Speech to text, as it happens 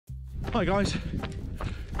Hi guys,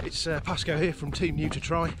 it's Pasco here from Team New to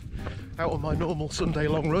Try, out on my normal Sunday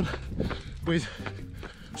long run with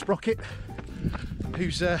Sprocket,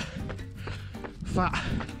 who's fat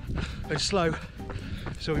and slow,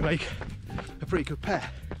 so we make a pretty good pair.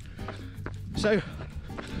 So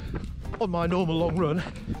on my normal long run,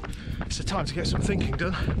 it's the time to get some thinking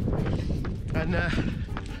done, and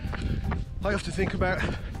I often think about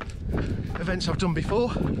events I've done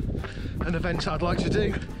before and events I'd like to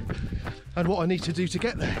do and what I need to do to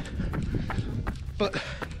get there. But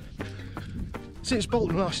since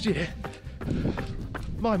Bolton last year,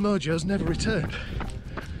 my mojo's never returned.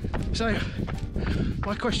 So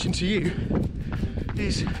my question to you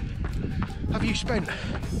is, have you spent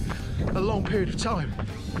a long period of time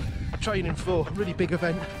training for a really big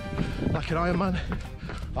event like an Ironman,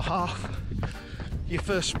 a half, your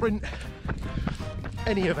first sprint,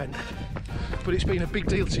 any event, but it's been a big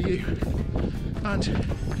deal to you, and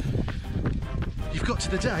you've got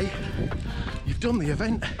to the day, you've done the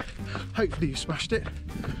event, hopefully you smashed it,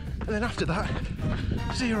 and then after that,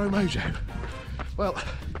 zero mojo? Well,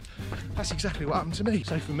 that's exactly what happened to me.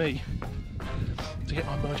 So for me, to get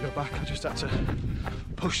my mojo back, I just had to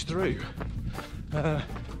push through.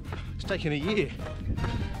 It's taken a year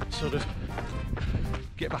to sort of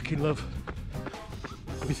get back in love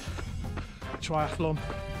with triathlon,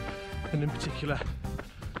 and in particular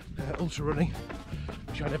ultra running,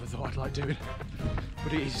 which I never thought I'd like doing,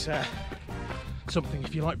 but it is something,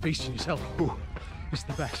 if you like beasting yourself, it's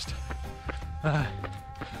the best.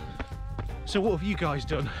 So what have you guys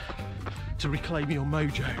done to reclaim your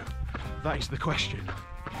mojo? That is the question.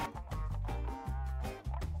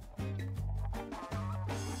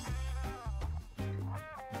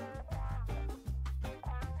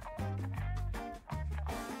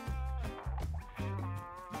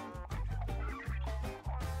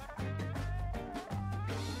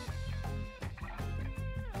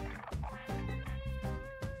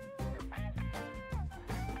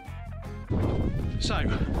 So,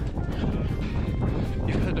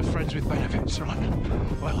 you've heard of Friends with Benefits, right?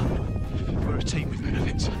 Well, we're a team with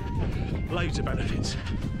benefits. Loads of benefits.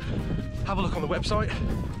 Have a look on the website,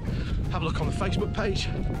 have a look on the Facebook page.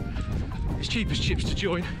 It's cheap as chips to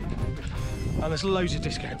join, and there's loads of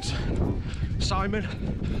discounts. Simon,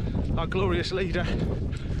 our glorious leader,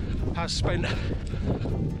 has spent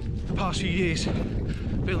the past few years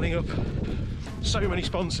building up so many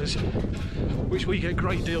sponsors, which we get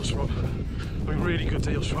great deals from. I mean, really good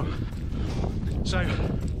deals from. So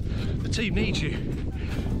the team needs you.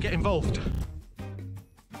 Get involved.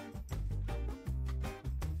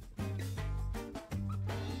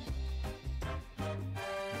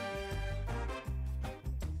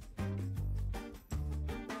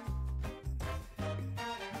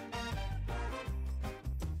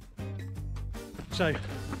 So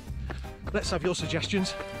let's have your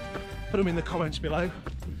suggestions. Put them in the comments below.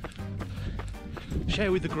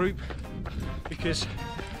 Share with the group, because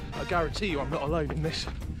I guarantee you I'm not alone in this,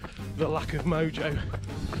 the lack of mojo.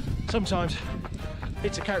 Sometimes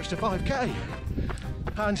it's a couch to 5k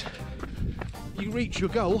and you reach your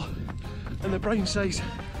goal and the brain says,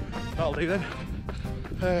 that'll do then,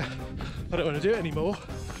 I don't want to do it anymore,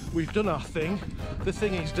 we've done our thing, the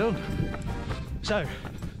thing is done. So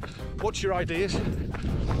what's your ideas?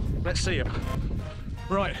 Let's see them.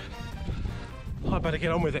 Right, I better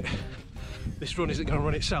get on with it. This run isn't going to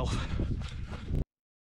run itself.